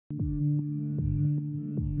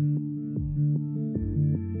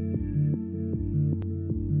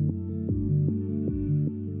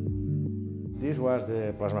was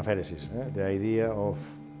the plasmapheresis, the idea of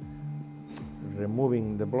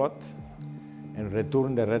removing the blood and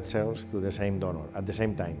return the red cells to the same donor at the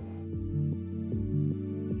same time.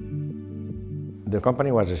 The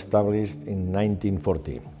company was established in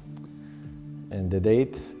 1940, and the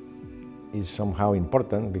date is somehow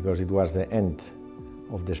important because it was the end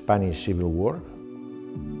of the Spanish Civil War.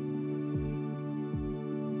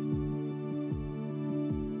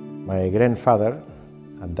 My grandfather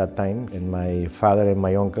at that time, and my father and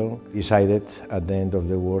my uncle decided at the end of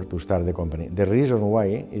the war to start the company. The reason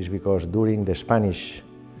why is because during the Spanish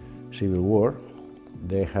Civil War,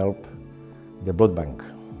 they helped the blood bank.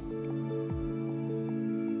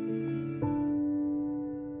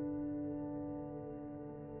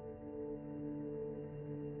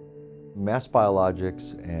 Mass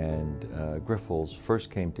Biologics and Grifols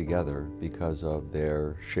first came together because of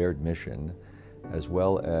their shared mission as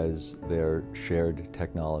well as their shared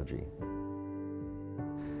technology.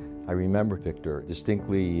 I remember Victor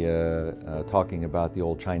distinctly talking about the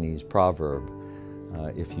old Chinese proverb,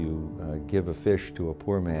 if you give a fish to a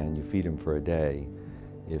poor man, you feed him for a day.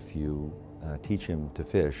 If you teach him to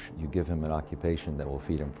fish, you give him an occupation that will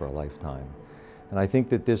feed him for a lifetime. And I think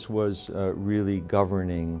that this was really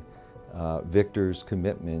governing Victor's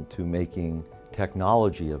commitment to making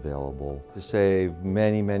technology available to save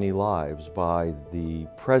many, many lives by the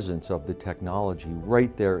presence of the technology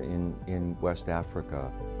right there in West Africa.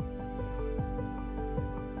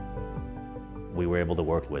 We were able to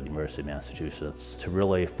work with the University of Massachusetts to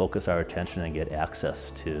really focus our attention and get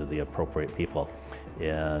access to the appropriate people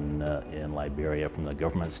in Liberia from the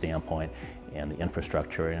government standpoint and the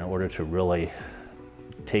infrastructure in order to really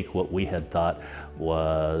take what we had thought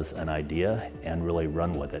was an idea and really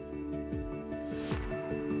run with it.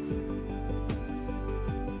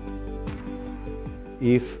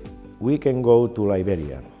 If we can go to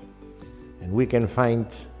Liberia and we can find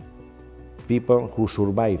people who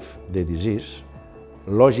survive the disease,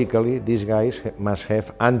 logically these guys must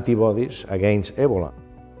have antibodies against Ebola.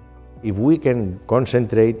 If we can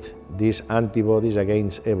concentrate these antibodies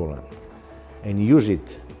against Ebola and use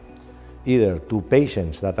it either to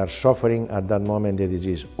patients that are suffering at that moment the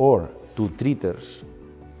disease or to treaters,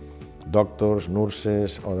 doctors,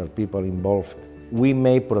 nurses, other people involved, we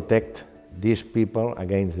may protect these people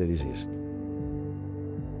against the disease.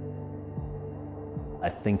 I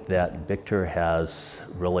think that Victor has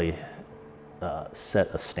really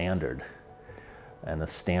set a standard, and the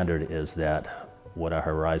standard is that what our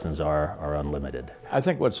horizons are unlimited. I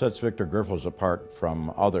think what sets Victor Grifols apart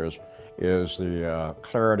from others is the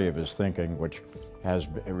clarity of his thinking, which has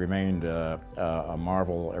remained a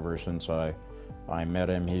marvel ever since I met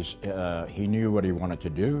him. He knew what he wanted to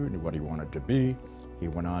do, knew what he wanted to be. He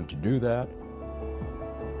went on to do that.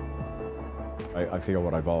 I feel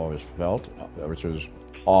what I've always felt, which is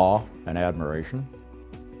awe and admiration.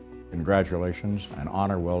 Congratulations, an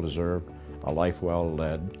honor well deserved, a life well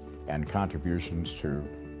led, and contributions to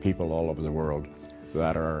people all over the world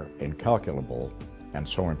that are incalculable and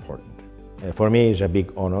so important. For me, it's a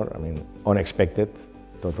big honor. I mean, unexpected,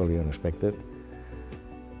 totally unexpected.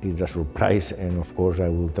 It's a surprise, and of course, I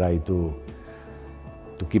will try to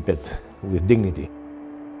keep it with dignity.